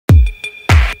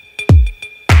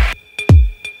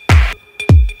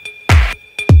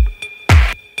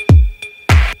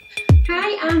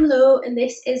I'm Lo and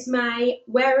this is my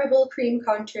wearable cream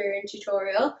contouring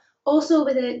tutorial, also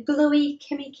with a glowy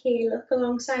Kimmy K look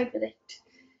alongside with it.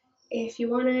 If you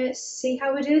want to see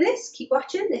how we do this, keep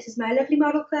watching. This is my lovely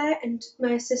model Claire and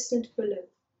my assistant Lo.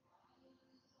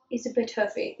 He's a bit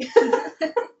huffy.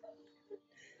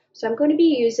 So I'm going to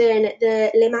be using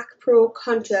the Limac Pro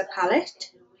Contour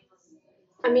Palette.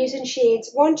 I'm using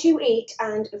shades 128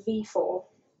 and V4.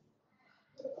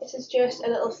 This is just a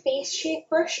little face shape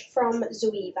brush from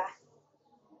Zoeva.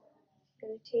 I'm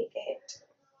going to take it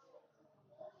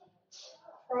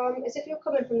from, as if you're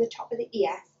coming from the top of the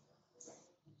ear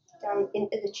down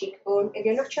into the cheekbone. If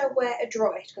you're not sure where to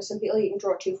draw it, because some people you can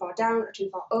draw it too far down or too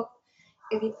far up,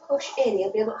 if you push in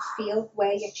you'll be able to feel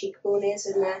where your cheekbone is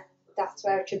in there. That's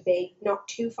where it should be, not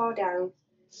too far down,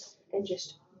 and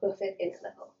just buff it in a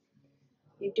little.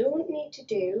 You don't need to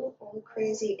do all the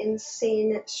crazy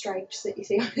insane stripes that you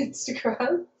see on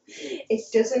Instagram. It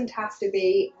doesn't have to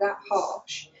be that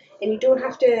harsh, and you don't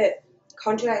have to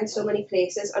contour in so many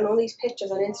places. On all these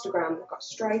pictures on Instagram, they've got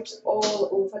stripes all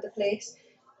over the place.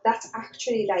 That's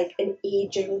actually like an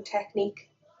aging technique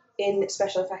in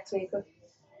special effects makeup.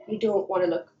 You don't want to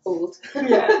look old.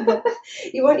 Yeah.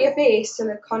 You want your face to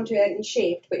look contoured and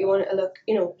shaped, but you want it to look,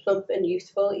 you know, plump and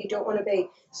youthful. You don't want to be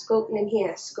sculpting in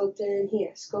here, sculpting in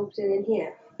here, sculpting in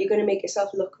here. You're going to make yourself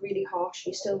look really harsh.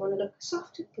 You still want to look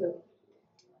soft and glowy.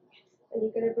 And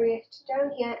you're going to bring it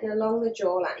down here and along the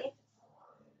jawline.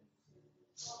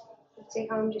 Let's see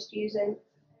how I'm just using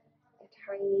a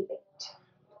tiny bit.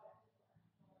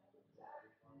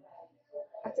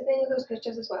 That's the thing with those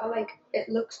pictures as well, like it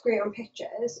looks great on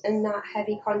pictures and that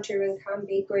heavy contouring can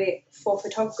be great for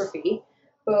photography,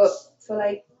 but for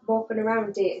like walking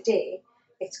around day to day,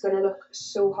 it's going to look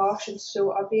so harsh and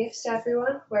so obvious to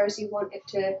everyone, whereas you want it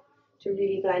to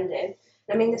really blend in.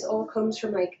 I mean, this all comes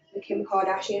from like the Kim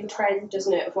Kardashian trend,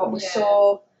 doesn't it, of what we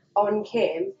saw on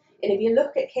Kim. And if you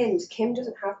look at Kim's, Kim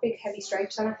doesn't have big heavy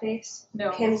stripes on her face.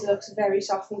 No. Kim's looks very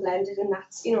soft and blended, and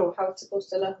that's, you know, how it's supposed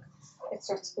to look. It's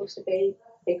not supposed to be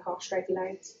big harsh stripy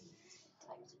lines.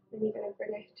 Then you're going to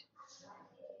bring it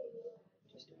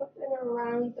just up and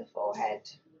around the forehead.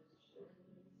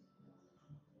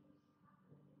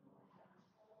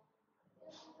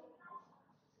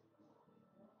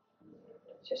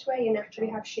 It's just where you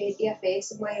naturally have shade to your face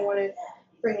and where you want to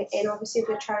bring it in. Obviously, if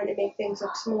you're trying to make things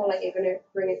look smaller, you're going to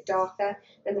bring it darker,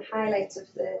 and the highlights of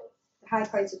the high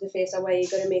points of the face are where you're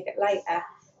going to make it lighter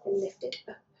and lift it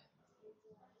up.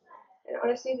 And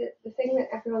honestly, the thing that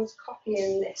everyone's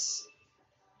copying this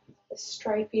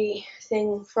stripy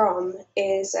thing from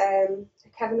is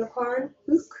Kevin O'Quan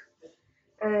book.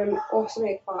 Awesome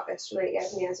makeup artist from like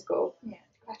years and years ago. Yeah.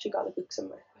 I've actually got the book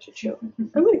somewhere. I should show.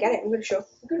 I'm going to get it. I'm going to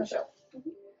show.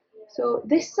 So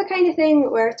this is the kind of thing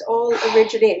where it's all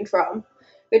originating from,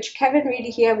 which Kevin really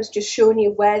here was just showing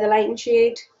you where the light and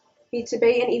shade need to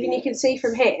be, and even you can see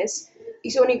from his,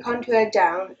 he's only contoured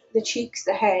down the cheeks,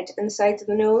 the head, and the sides of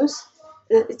the nose.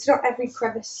 It's not every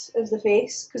crevice of the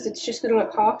face because it's just going to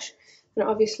look harsh. And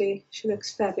obviously she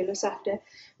looks fabulous after.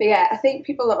 But yeah, I think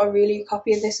people are really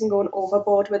copying this and going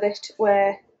overboard with it,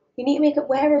 where you need to make it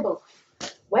wearable.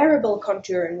 Wearable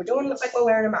contouring. We don't want to look like we're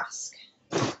wearing a mask.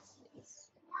 So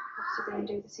we're going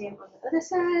to do the same on the other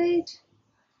side.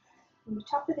 On the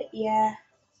top of the ear.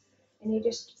 And you're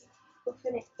just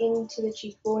buffing it into the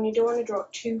cheekbone. You don't want to draw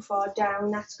it too far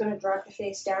down. That's going to drag the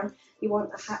face down. You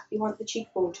want the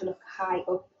cheekbone to look high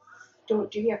up.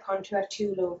 Don't do your contour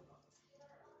too low.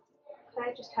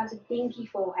 Claire just has a dinky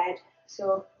forehead,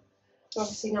 so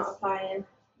obviously not applying.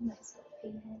 Nice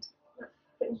pinhead. Not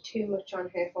putting too much on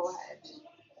her forehead,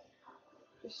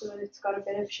 just so that it's got a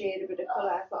bit of shade, a bit of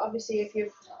colour. But obviously, if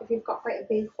you've got quite a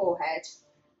big forehead,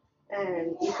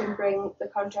 you can bring the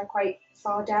contour quite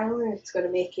far down, and it's going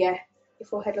to make your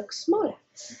forehead look smaller.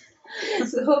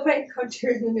 So the whole point of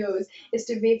contouring the nose is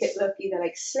to make it look either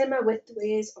like slimmer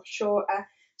widthways or shorter.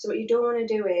 So what you don't want to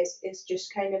do is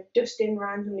just kind of dust in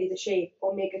randomly the shape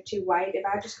or make it too wide. If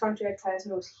I just contoured Claire's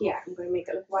nose here, I'm going to make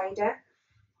it look wider.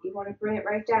 You want to bring it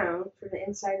right down from the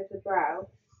inside of the brow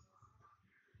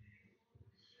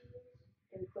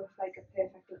and buff like a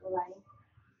perfect little line.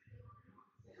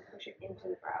 Push it into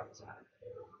the brow as well.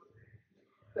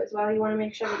 But as well, you want to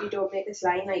make sure that you don't make this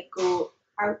line like go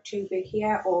out too big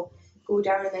here or go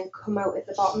down and then come out at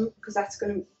the bottom, because that's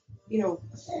going to, you know,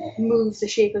 move the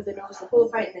shape of the nose. The whole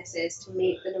point of this is to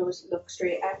make the nose look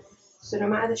straighter. So no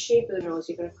matter the shape of the nose,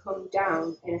 you're going to come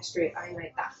down in a straight line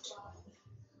like that.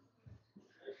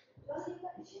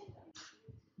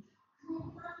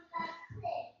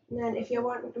 And then if you're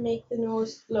wanting to make the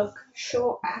nose look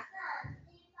shorter,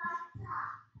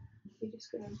 you're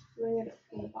just going to bring it up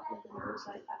from the bottom of the nose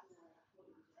like that.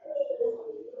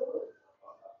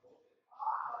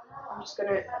 I'm just going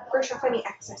to brush off any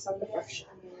excess on the brush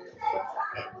and then rub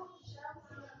that in.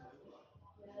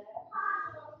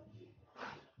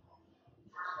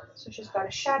 So she's got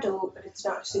a shadow, but it's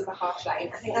not a super harsh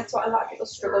line. I think that's what a lot of people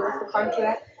struggle with the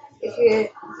contour. If you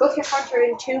buff your contour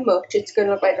in too much, it's going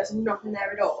to look like there's nothing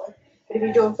there at all. But if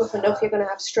you don't buff enough, you're going to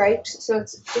have stripes. So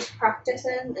it's just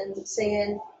practicing and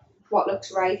seeing what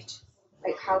looks right,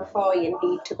 like how far you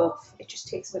need to buff. It just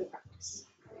takes a bit of practice.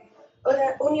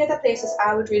 Only other places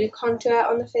I would really contour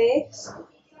on the face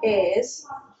is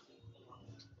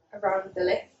around the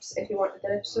lips, if you wanted the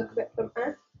lips to look a bit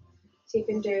plumper. So you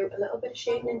can do a little bit of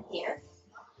shading in here.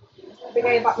 The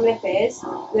bigger your bottom lip is,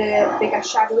 the bigger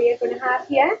shadow you're going to have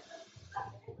here.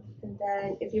 And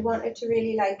then if you wanted to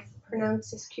really like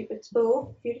pronounce this Cupid's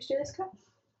bow, if you just do this cut.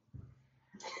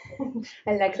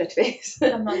 I like that face.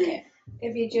 I'm like it.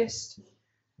 If you just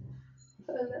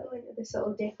put a little into this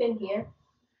little dip in here,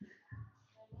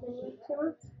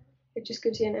 it just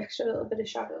gives you an extra little bit of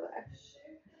shadow there.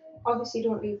 Obviously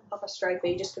don't leave a proper stripe, but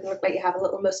you're just going to look like you have a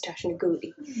little moustache and a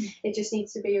goatee. It just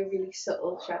needs to be a really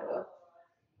subtle shadow.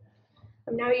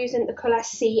 I'm now using the colour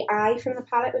CI from the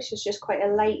palette, which is just quite a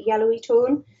light yellowy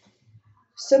tone.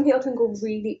 Some people can go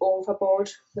really overboard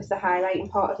with the highlighting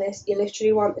part of this. You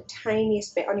literally want the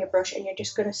tiniest bit on your brush and you're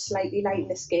just going to slightly lighten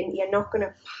the skin. You're not going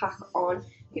to pack on.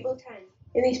 People tend,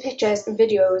 in these pictures and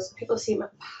videos, people seem to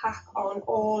pack on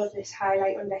all of this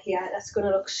highlight under here. That's going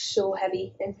to look so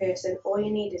heavy in person. All you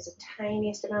need is the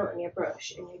tiniest amount on your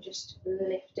brush and you're just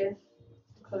lifting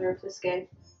the colour of the skin.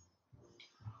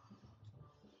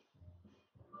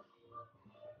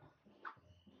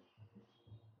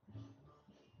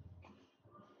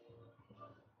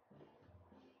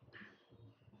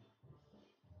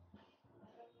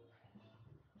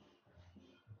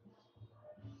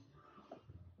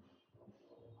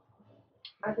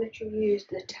 I've literally used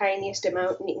the tiniest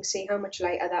amount and you can see how much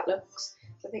lighter that looks.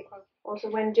 So I think also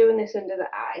when doing this under the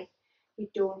eye, you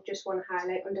don't just want to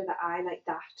highlight under the eye like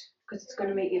that because it's going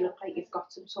to make you look like you've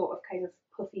got some sort of kind of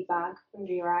puffy bag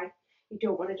under your eye. You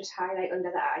don't want to just highlight under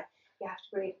the eye. You have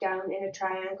to bring it down in a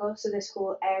triangle so this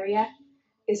whole area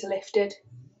is lifted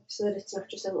so that it's not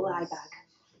just a little eye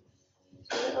bag.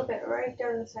 So a little bit right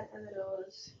down the centre of the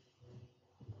nose.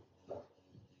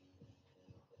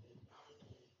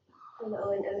 A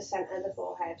little into the centre of the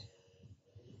forehead.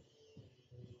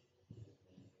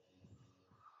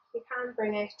 You can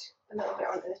bring it a little bit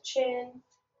onto the chin.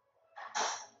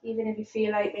 Even if you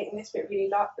feel like making this bit really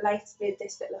light, made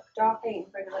this bit look darker, you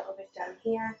can bring a little bit down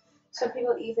here. Some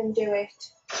people even do it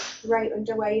right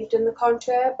under where you've done the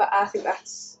contour, but I think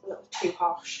that's a little too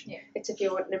harsh. Yeah. It's if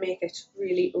you're wanting to make it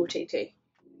really OTT.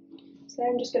 So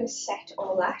I'm just going to set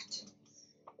all that.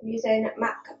 I'm using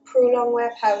MAC Pro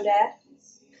Longwear Powder.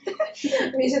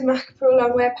 I'm using MAC Pro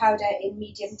Longwear Powder in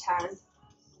medium tan.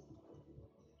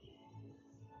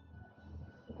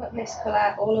 I'm putting this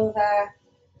colour all over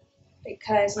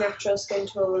Claire's natural skin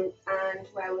tone and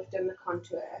where we've done the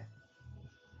contour.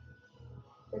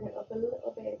 Bring it up a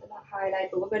little bit into that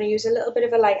highlight, but we're going to use a little bit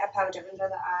of a lighter powder under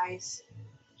the eyes,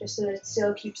 just so that it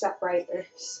still keeps that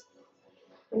brightness.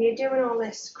 When you're doing all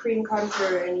this cream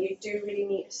contouring, you do really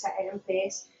need to set it in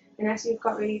place. Unless you've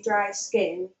got really dry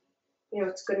skin, you know,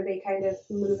 it's going to be kind of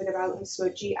moving about and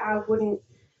smudgy. I wouldn't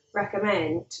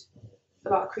recommend a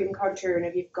lot of cream contouring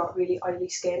if you've got really oily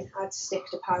skin. I'd stick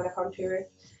to powder contouring,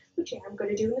 which I'm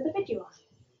going to do another video on.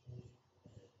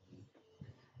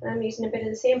 And I'm using a bit of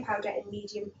the same powder in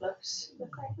medium plus.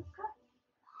 Look like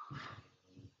that.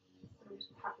 I'm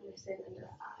just patting this in under the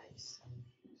eyes.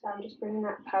 So I'm just bringing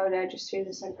that powder just through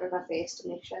the centre of our face to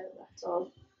make sure that that's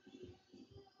all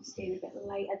staying a bit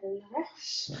lighter than the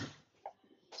rest.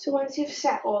 So once you've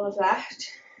set all of that,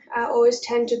 I always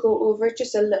tend to go over it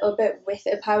just a little bit with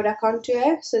a powder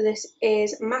contour. So this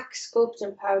is MAC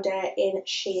Sculpting Powder in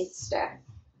Shadester.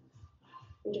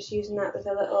 I'm just using that with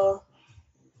a little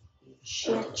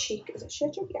sheer cheek. Is it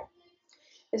sheer cheek? Yeah.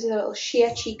 This is a little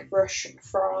sheer cheek brush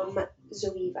from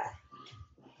Zoeva.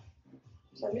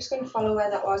 So I'm just going to follow where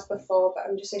that was before, but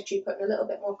I'm just literally putting a little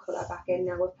bit more colour back in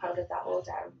now we've powdered that all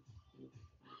down.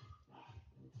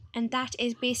 And that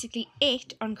is basically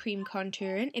it on cream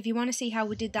contouring. If you want to see how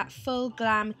we did that full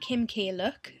glam Kim K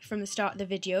look from the start of the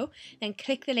video, then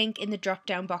click the link in the drop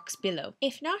down box below.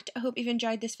 If not, I hope you've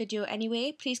enjoyed this video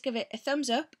anyway. Please give it a thumbs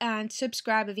up and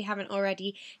subscribe if you haven't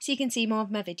already so you can see more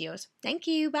of my videos. Thank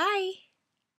you, bye!